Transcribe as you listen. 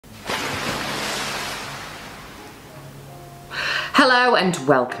Hello and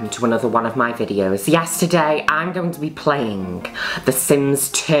welcome to another one of my videos. Yes, today I'm going to be playing The Sims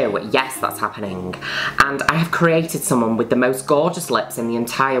 2. Yes, that's happening. And I have created someone with the most gorgeous lips in the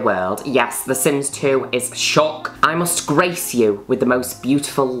entire world. Yes, The Sims 2 is shock. I must grace you with the most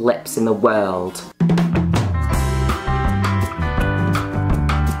beautiful lips in the world.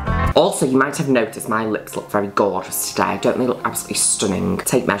 Also, you might have noticed my lips look very gorgeous today. Don't they look absolutely stunning?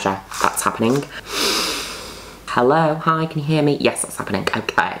 Tape measure, that's happening. Hello, hi, can you hear me? Yes, that's happening.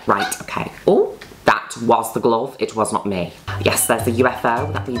 Okay, right, okay. Oh, that was the glove, it was not me. Yes, there's the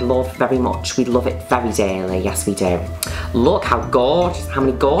UFO that we love very much. We love it very dearly, yes we do. Look how gorgeous, how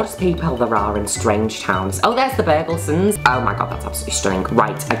many gorgeous people there are in strange towns. Oh, there's the Burglesons. Oh my god, that's absolutely stunning.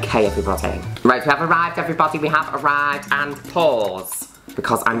 Right, okay everybody. Right, we have arrived everybody, we have arrived, and pause.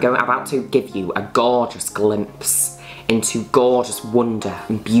 Because I'm about to give you a gorgeous glimpse into gorgeous wonder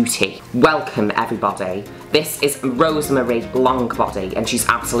and beauty. Welcome everybody. This is Rosemary Longbody and she's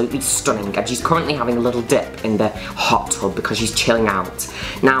absolutely stunning and she's currently having a little dip in the hot tub because she's chilling out.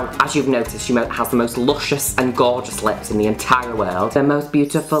 Now, as you've noticed, she has the most luscious and gorgeous lips in the entire world. The most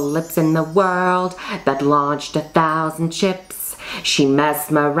beautiful lips in the world that launched 1,000 ships. She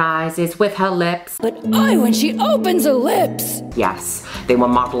mesmerizes with her lips. But when she opens her lips! Yes, they were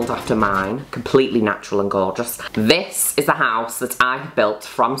modelled after mine, completely natural and gorgeous. This is the house that I have built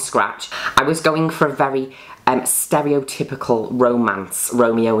from scratch. I was going for a very stereotypical romance,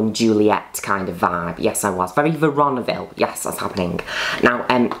 Romeo and Juliet kind of vibe. Yes, I was. Very Veronaville. Yes, that's happening. Now,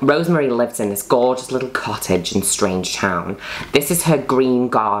 Rosemary lives in this gorgeous little cottage in Strange Town. This is her green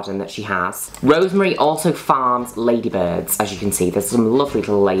garden that she has. Rosemary also farms ladybirds, as you can see. There's some lovely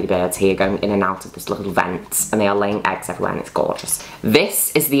little ladybirds here going in and out of this little vent, and they are laying eggs everywhere, and it's gorgeous.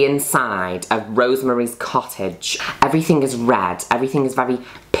 This is the inside of Rosemary's cottage. Everything is red. Everything is very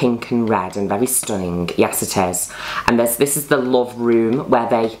pink and red and very stunning. Yes, it is. And this is the love room where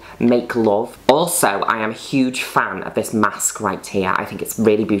they make love. Also, I am a huge fan of this mask right here. I think it's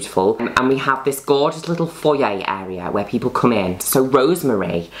really beautiful. And we have this gorgeous little foyer area where people come in. So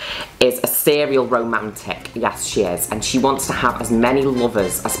Rosemary is a serial romantic. Yes, she is. And she wants to have as many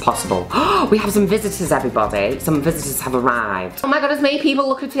lovers as possible. We have some visitors, everybody. Some visitors have arrived. Oh my god, as many people,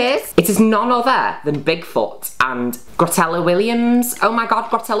 look at this. It is none other than Bigfoot and Grotella Williams. Oh my god,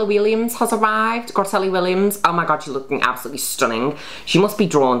 Grotella Williams has arrived. Grotella Williams, oh my god, she's looking absolutely stunning. She must be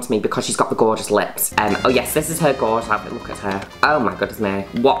drawn to me because she's got the gorgeous lips. Oh yes, this is her gorgeous outfit, look at her. Oh my goodness me,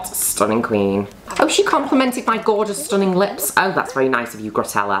 what stunning queen. Oh, she complimented my gorgeous stunning lips. Oh, that's very nice of you,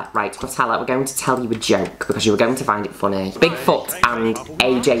 Grotella. Right, Grotella, we're going to tell you a joke because you were going to find it funny. Bigfoot and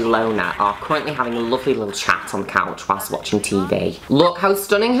AJ Lona are currently having a lovely little chat on the couch whilst watching TV. Look how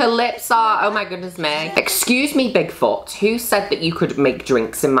stunning her lips are. Oh my goodness me. Excuse me, Bigfoot, who said that you could make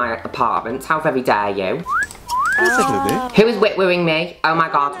drinks in my apartment? How very dare you? Who is wit-wooing me? Oh my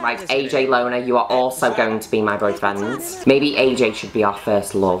god, right, AJ Lona, you are also going to be my boyfriend. Maybe AJ should be our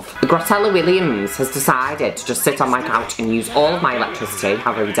first love. Grotella Williams has decided to just sit on my couch and use all of my electricity,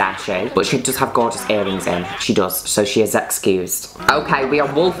 how very dare she. But she does have gorgeous earrings in, she does, so she is excused. Okay, we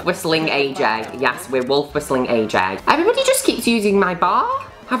are wolf whistling AJ. Yes, we're wolf whistling AJ. Everybody just keeps using my bar.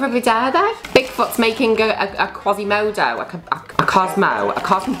 How very dare they? Bigfoot's making a Quasimodo, a Cosmo, a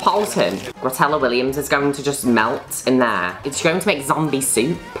Cosmopolitan. Grotella Williams is going to just melt in there. It's going to make zombie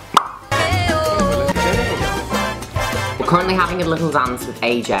soup. We're currently having a little dance with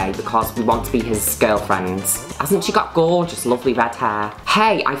AJ because we want to be his girlfriends. Hasn't she got gorgeous, lovely red hair?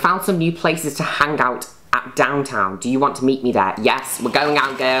 Hey, I found some new places to hang out at downtown. Do you want to meet me there? Yes, we're going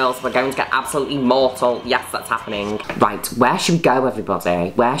out, girls. We're going to get absolutely mortal. Yes, that's happening. Right, where should we go,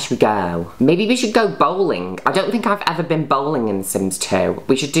 everybody? Where should we go? Maybe we should go bowling. I don't think I've ever been bowling in The Sims 2.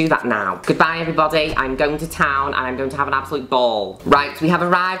 We should do that now. Goodbye, everybody. I'm going to town and I'm going to have an absolute ball. Right, we have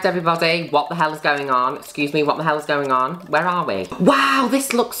arrived, everybody. What the hell is going on? Excuse me, what the hell is going on? Where are we? Wow,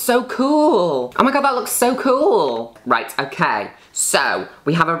 this looks so cool. Oh my god, that looks so cool. Right, okay. So,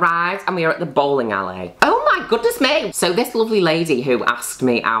 we have arrived and we are at the bowling alley. Oh my goodness me! So this lovely lady who asked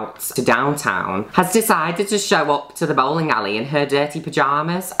me out to downtown has decided to show up to the bowling alley in her dirty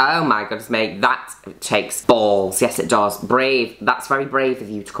pyjamas. Oh my goodness me, that takes balls. Yes it does. Brave. That's very brave of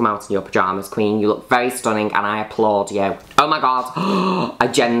you to come out in your pyjamas, queen. You look very stunning and I applaud you. Oh my god. I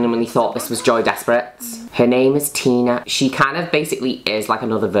genuinely thought this was Joy Desperate. Her name is Tina. She kind of basically is like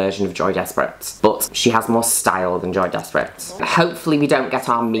another version of Joy Desperate, but she has more style than Joy Desperate. Hopefully we don't get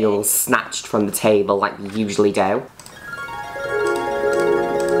our meals snatched from the table like we usually do.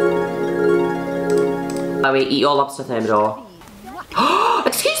 Chloe, eat your lobster thermidor.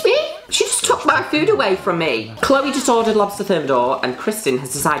 Excuse me? She just took my food away from me. Chloe just ordered lobster thermidor and Kristen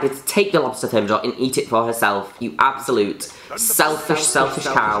has decided to take the lobster thermidor and eat it for herself. You absolute selfish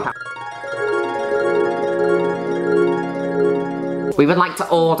cow. We would like to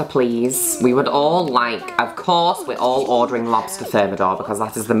order, please. We would all like, of course, we're all ordering lobster thermidor because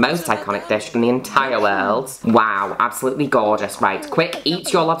that is the most iconic dish in the entire world. Wow, absolutely gorgeous. Right, quick,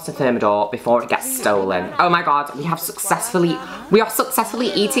 eat your lobster thermidor before it gets stolen. Oh my god, we are successfully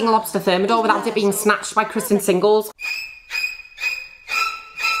eating lobster thermidor without it being snatched by Kristen Singles.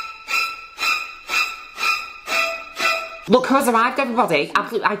 Look who has arrived, everybody.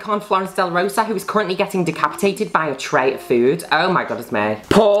 Absolute icon Florence Della Rosa, who is currently getting decapitated by a tray of food. Oh my goodness me.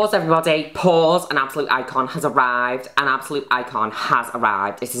 Pause, everybody. Pause. An absolute icon has arrived. An absolute icon has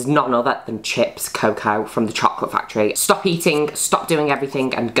arrived. This is none other than Chips Coco from the Chocolate Factory. Stop eating, stop doing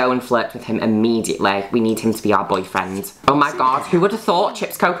everything, and go and flirt with him immediately. We need him to be our boyfriend. Oh my god, who would have thought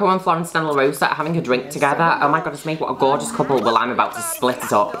Chips Coco and Florence Della Rosa are having a drink together? Oh my goodness me, what a gorgeous couple. Well, I'm about to split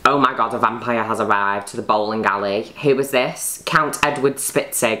it up. Oh my god, a vampire has arrived to the bowling alley. Who is this? Count Edward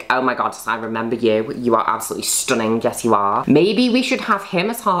Spitzig. Oh my god, I remember you. You are absolutely stunning. Yes, you are. Maybe we should have him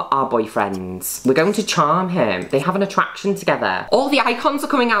as our boyfriend. We're going to charm him. They have an attraction together. All the icons are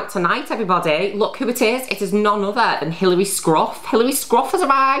coming out tonight, everybody. Look who it is. It is none other than Hilary Scruff. Hilary Scruff has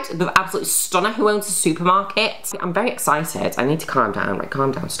arrived. The absolute stunner who owns a supermarket. I'm very excited. I need to calm down. Right,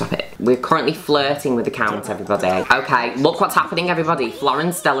 calm down. Stop it. We're currently flirting with the Count, everybody. Okay, look what's happening, everybody.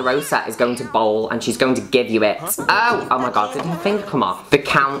 Florence Della Rosa is going to bowl and she's going to give you it. Oh my god, did her finger come off? The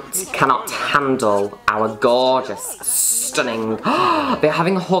Count cannot handle our gorgeous, stunning... They're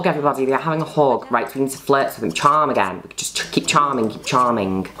having a hug, everybody. They're having a hug. Right, we need to flirt with him. Charm again. Just keep charming, keep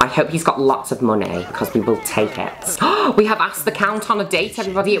charming. I hope he's got lots of money because we will take it. We have asked the Count on a date,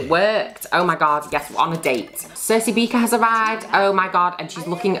 everybody. It worked. Oh my god, yes, we're on a date. Cersei Beaker has arrived. Oh my god, and she's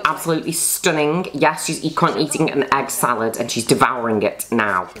looking absolutely stunning. Yes, she's currently eating an egg salad and she's devouring it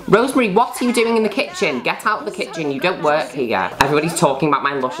now. Rosemary, what are you doing in the kitchen? Get out of the kitchen. You don't work here. Everybody's talking about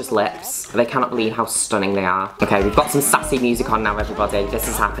my luscious lips. They cannot believe how stunning they are. Okay, we've got some sassy music on now, everybody. This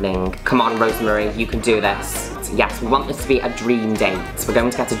is happening. Come on, Rosemary, you can do this. Yes, we want this to be a dream date. We're going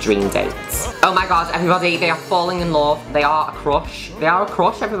to get a dream date. Oh my god, everybody, they are falling in love. They are a crush. They are a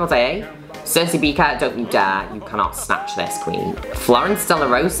crush, everybody. Cersei Beaker, don't you dare. You cannot snatch this, queen. Florence Della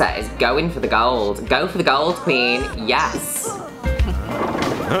Rosa is going for the gold. Go for the gold, queen. Yes.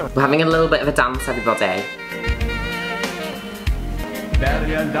 We're having a little bit of a dance, everybody.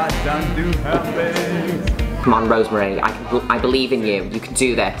 Come on, Rosemary. I believe in you. You can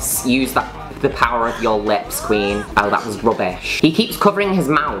do this. Use the power of your lips, queen. Oh, that was rubbish. He keeps covering his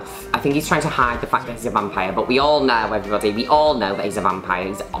mouth. I think he's trying to hide the fact that he's a vampire, but we all know, everybody, we all know that he's a vampire.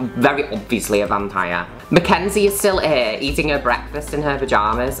 He's very obviously a vampire. Mackenzie is still here, eating her breakfast in her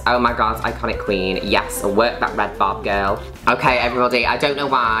pajamas. Oh my god, iconic queen. Yes, I'll work that red bob, girl. Okay, everybody, I don't know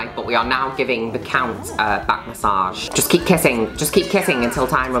why, but we are now giving the Count a back massage. Just keep kissing until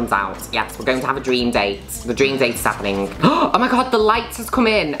time runs out. Yes, we're going to have a dream date. The dream date is happening. Oh my god, the light has come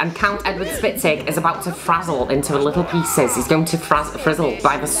in, and Count Edward Spitzig is about to frazzle into little pieces. He's going to frizzle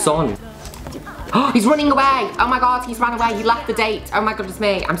by the sun. He's running away! Oh my god, he's run away. He left the date. Oh my goodness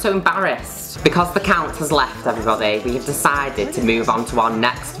me, I'm so embarrassed. Because the Count has left, everybody, we have decided to move on to our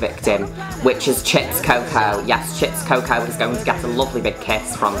next victim, which is Chips Coco. Yes, Chips Coco is going to get a lovely big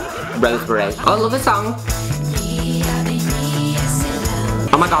kiss from Rosemary. Oh, I love the song.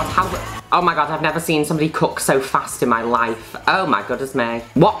 Oh my god, oh my god, I've never seen somebody cook so fast in my life. Oh my goodness me.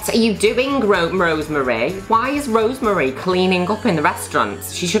 What are you doing, Rosemary? Why is Rosemary cleaning up in the restaurant?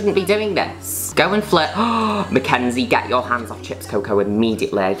 She shouldn't be doing this. Go and flirt. Mackenzie, get your hands off Chips Coco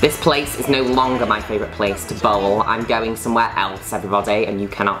immediately. This place is no longer my favourite place to bowl. I'm going somewhere else, everybody, and you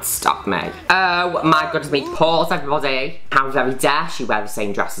cannot stop me. Oh my goodness me. Pause, everybody. How very dare she wear the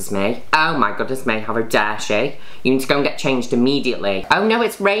same dress as me? Oh my goodness me, how very dare she? You need to go and get changed immediately. Oh no,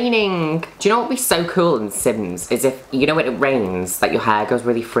 it's raining. Do you know what would be so cool in Sims? Is if, you know when it rains, that your hair goes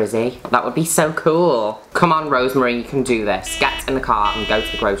really frizzy? That would be so cool. Come on, Rosemary, you can do this. Get in the car and go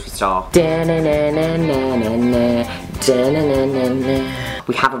to the grocery store.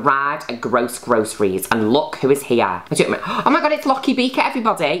 We have arrived at Gross Groceries, and look who is here. Oh my god, it's Lockie Beaker,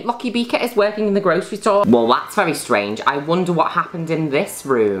 everybody. Lockie Beaker is working in the grocery store. Well, that's very strange. I wonder what happened in this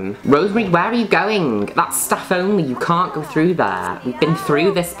room. Rosemary, where are you going? That's staff only. You can't go through there. We've been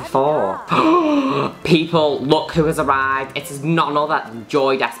through this before. People, look who has arrived. It is none other than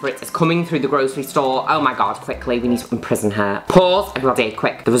Joy Desperate. It's coming through the grocery store. Oh my god, quickly, we need to imprison her. Pause, everybody,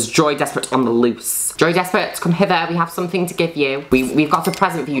 quick. There was Joy Desperate on the loose. Joy Desperate, come hither. We have something to give you. We've got a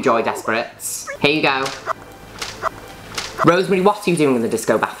present for you, Joy Desperate. Here you go. Rosemary, what are you doing in the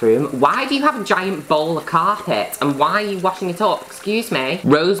disco bathroom? Why do you have a giant bowl of carpet? And why are you washing it up? Excuse me.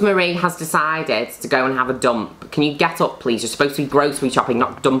 Rosemary has decided to go and have a dump. Can you get up, please? You're supposed to be grocery shopping,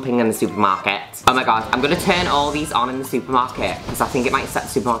 not dumping in the supermarket. Oh my god, I'm gonna turn all these on in the supermarket because I think it might set the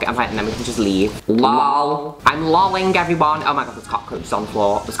supermarket on fire and then we can just leave. Lol. I'm lolling, everyone. Oh my god, there's cockroaches on the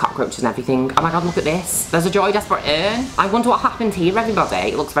floor. There's cockroaches and everything. Oh my god, look at this. There's a Joy Desperate urn. I wonder what happened here,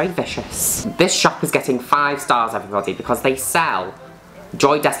 everybody. It looks very vicious. This shop is getting 5 stars, everybody, because they sell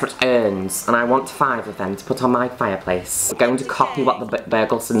Joy Desperate urns, and I want 5 of them to put on my fireplace. We're going to copy what the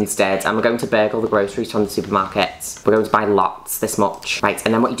Burglesons did, and we're going to burgle the groceries from the supermarket. We're going to buy lots, this much. Right,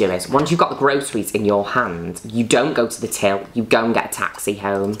 and then what you do is, once you've got the groceries in your hand, you don't go to the till, you go and get a taxi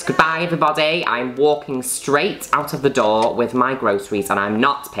home. Goodbye, everybody. I'm walking straight out of the door with my groceries, and I'm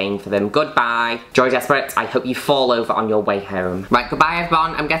not paying for them. Goodbye. Joy Desperate, I hope you fall over on your way home. Right, goodbye,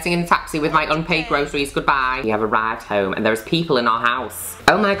 everyone. I'm getting in the taxi with my unpaid groceries. Goodbye. We have arrived home, and there's people in our house.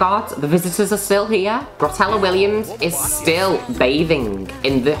 Oh my god, the visitors are still here. Grotella Williams is still bathing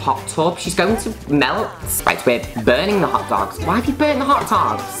in the hot tub. She's going to melt. Right, we're burning the hot dogs. Why have you burnt the hot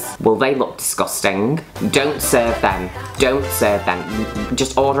dogs? Well, they look disgusting. Don't serve them. Don't serve them.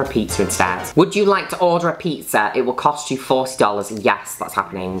 Just order a pizza instead. Would you like to order a pizza? It will cost you $40. Yes, that's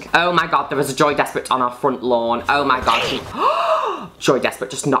happening. Oh my god, there is a Joy Desperate on our front lawn. Oh my god. Joy Desperate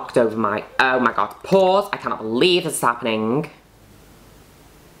just knocked over my... Oh my god. Pause. I cannot believe this is happening.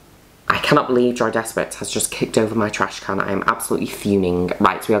 I cannot believe Joy Desperate has just kicked over my trash can. I am absolutely fuming.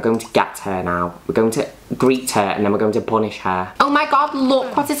 Right, we are going to get her now. We're going to greet her and then we're going to punish her. Oh my god,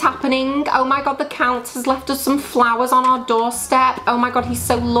 look what is happening. Oh my god, the Count has left us some flowers on our doorstep. Oh my god, he's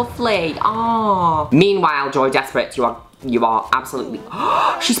so lovely. Ah. Meanwhile, Joy Desperate, you are absolutely...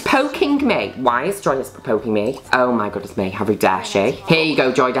 She's poking me. Why is Joy Desperate poking me? Oh my goodness me, how dare she? Here you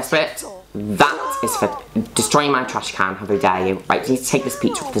go, Joy Desperate. That is for destroying my trash can, how dare you. Right, we need to take this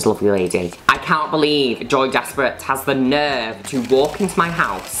picture with this lovely lady. I can't believe Joy Desperate has the nerve to walk into my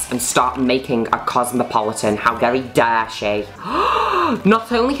house and start making a cosmopolitan. How very dare she.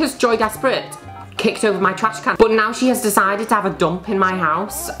 Not only has Joy Desperate kicked over my trash can, but now she has decided to have a dump in my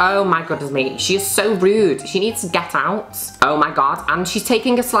house. Oh my goodness me, she is so rude. She needs to get out. Oh my god, and she's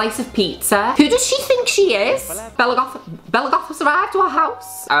taking a slice of pizza. Who does she think she is? Bella Goth has arrived to our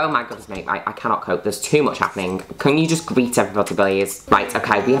house. Oh my goodness me, I cannot cope. There's too much happening. Can you just greet everybody, please? Right,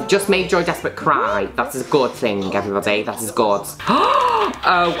 okay, we have just made Joy Desperate cry. That is a good thing, everybody. That is good.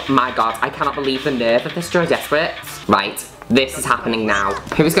 Oh my god, I cannot believe the nerve of this Joy Desperate. Right. This is happening now.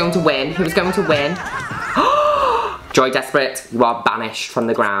 Who is going to win? Who is going to win? Joy Desperate, you are banished from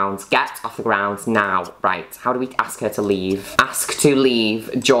the grounds. Get off the grounds now. Right, how do we ask her to leave? Ask to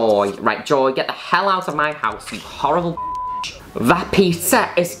leave, Joy. Right, Joy, get the hell out of my house, you horrible That pizza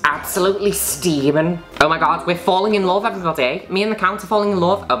is absolutely steaming. Oh my god, we're falling in love, everybody. Me and the Count are falling in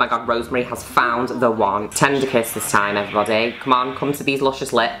love. Oh my god, Rosemary has found the one. Tender kiss this time, everybody. Come on, come to these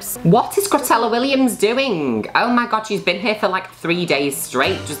luscious lips. What is Grotella Williams doing? Oh my god, she's been here for like 3 days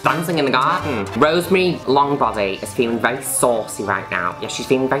straight, just dancing in the garden. Rosemary Longbody is feeling very saucy right now. Yeah, she's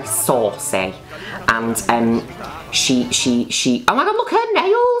feeling very saucy. And, oh my god, look, her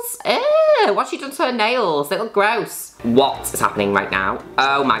nails. Ew, what's she done to her nails? They look gross. What is happening right now?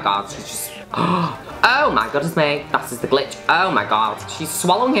 Oh my god, she's just... Oh my goodness me, that is the glitch. Oh my god, she's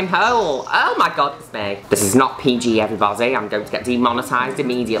swallowing him whole. Oh my goodness me. This is not PG, everybody. I'm going to get demonetized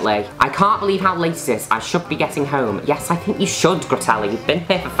immediately. I can't believe how late it is. I should be getting home. Yes, I think you should, Grotella. You've been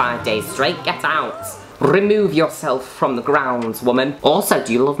here for 5 days straight. Get out. Remove yourself from the grounds, woman. Also,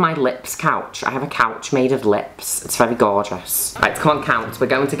 do you love my lips couch? I have a couch made of lips. It's very gorgeous. Right, come on, Count. We're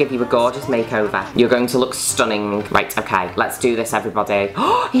going to give you a gorgeous makeover. You're going to look stunning. Right, okay. Let's do this, everybody.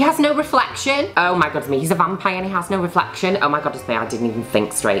 Oh, he has no reflection. Oh my goodness me. He's a vampire and he has no reflection. Oh my goodness me. I didn't even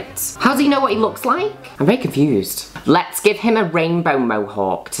think straight. How does he know what he looks like? I'm very confused. Let's give him a rainbow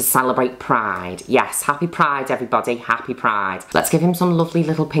mohawk to celebrate Pride. Yes, happy Pride, everybody. Happy Pride. Let's give him some lovely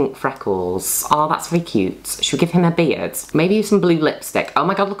little pink freckles. Oh, that's very cute. Should we give him a beard? Maybe some blue lipstick. Oh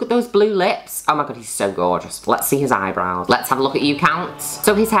my god, look at those blue lips. Oh my god, he's so gorgeous. Let's see his eyebrows. Let's have a look at you, Count.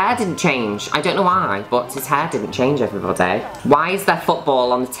 So his hair didn't change. I don't know why, but his hair didn't change, everybody. Why is there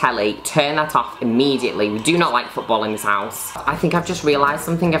football on the telly? Turn that off immediately. We do not like football in this house. I think I've just realised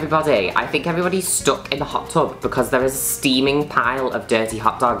something, everybody. I think everybody's stuck in the hot tub because there is a steaming pile of dirty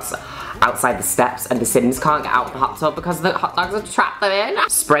hot dogs outside the steps and the Sims can't get out of the hot tub because the hot dogs have trapped them in.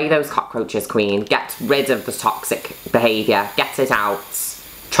 Spray those cockroaches, Queen. Get rid of the toxic behaviour. Get it out.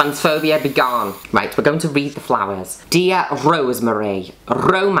 Transphobia, be gone. Right, we're going to read the flowers. Dear Rosemary,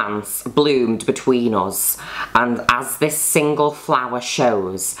 romance bloomed between us, and as this single flower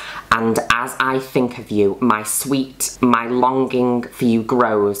shows, and as I think of you, my sweet, my longing for you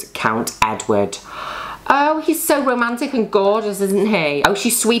grows, Count Edward. Oh, he's so romantic and gorgeous, isn't he? Oh,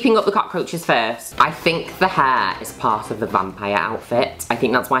 she's sweeping up the cockroaches first. I think the hair is part of the vampire outfit. I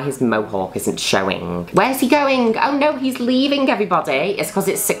think that's why his mohawk isn't showing. Where's he going? Oh no, he's leaving, everybody. It's because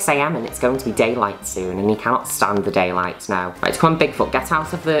it's 6 AM and it's going to be daylight soon, and he cannot stand the daylight now. Right, come on, Bigfoot, get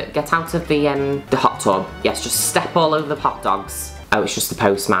out of the hot tub. Yes, just step all over the hot dogs. Oh, it's just the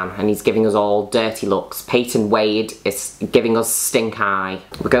postman, and he's giving us all dirty looks. Peyton Wade is giving us stink eye.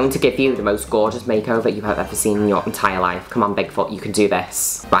 We're going to give you the most gorgeous makeover you have ever seen in your entire life. Come on, Bigfoot, you can do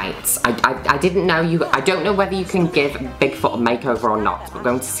this. Right, I didn't know you, I don't know whether you can give Bigfoot a makeover or not. We're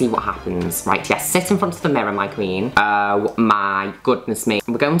going to see what happens. Right, yes, sit in front of the mirror, my queen. Oh my goodness me.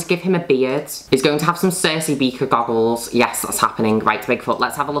 We're going to give him a beard. He's going to have some Cersei Beaker goggles. Yes, that's happening. Right, Bigfoot,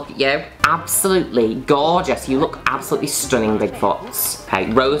 let's have a look at you. Absolutely gorgeous. You look absolutely stunning, Bigfoot.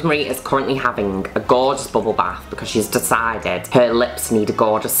 Okay, Rosemary is currently having a gorgeous bubble bath because she's decided her lips need a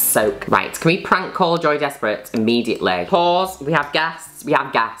gorgeous soak. Right, can we prank call Joy Desperate immediately? Pause, we have guests, we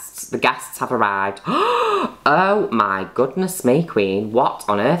have guests. The guests have arrived. Oh my goodness me, queen. What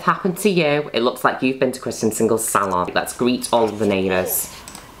on earth happened to you? It looks like you've been to Kristen Single's salon. Let's greet all of the neighbours.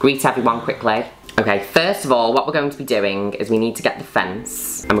 Greet everyone quickly. Okay, first of all, what we're going to be doing is we need to get the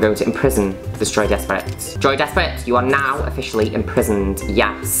fence, and we're going to imprison this Joy Desperate. Joy Desperate, you are now officially imprisoned,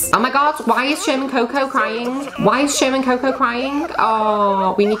 yes. Oh my god, why is Sherman Coco crying? Why is Sherman Coco crying?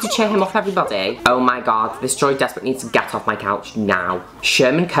 Oh, we need to cheer him up, everybody. Oh my god, this Joy Desperate needs to get off my couch now.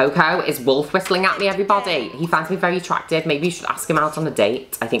 Sherman Coco is wolf whistling at me, everybody. He finds me very attractive. Maybe you should ask him out on a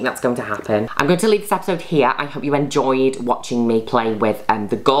date. I think that's going to happen. I'm going to leave this episode here. I hope you enjoyed watching me play with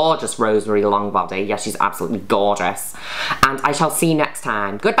the gorgeous Rosemary Longbody. Yes, she's absolutely gorgeous. And I shall see you next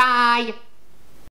time. Goodbye!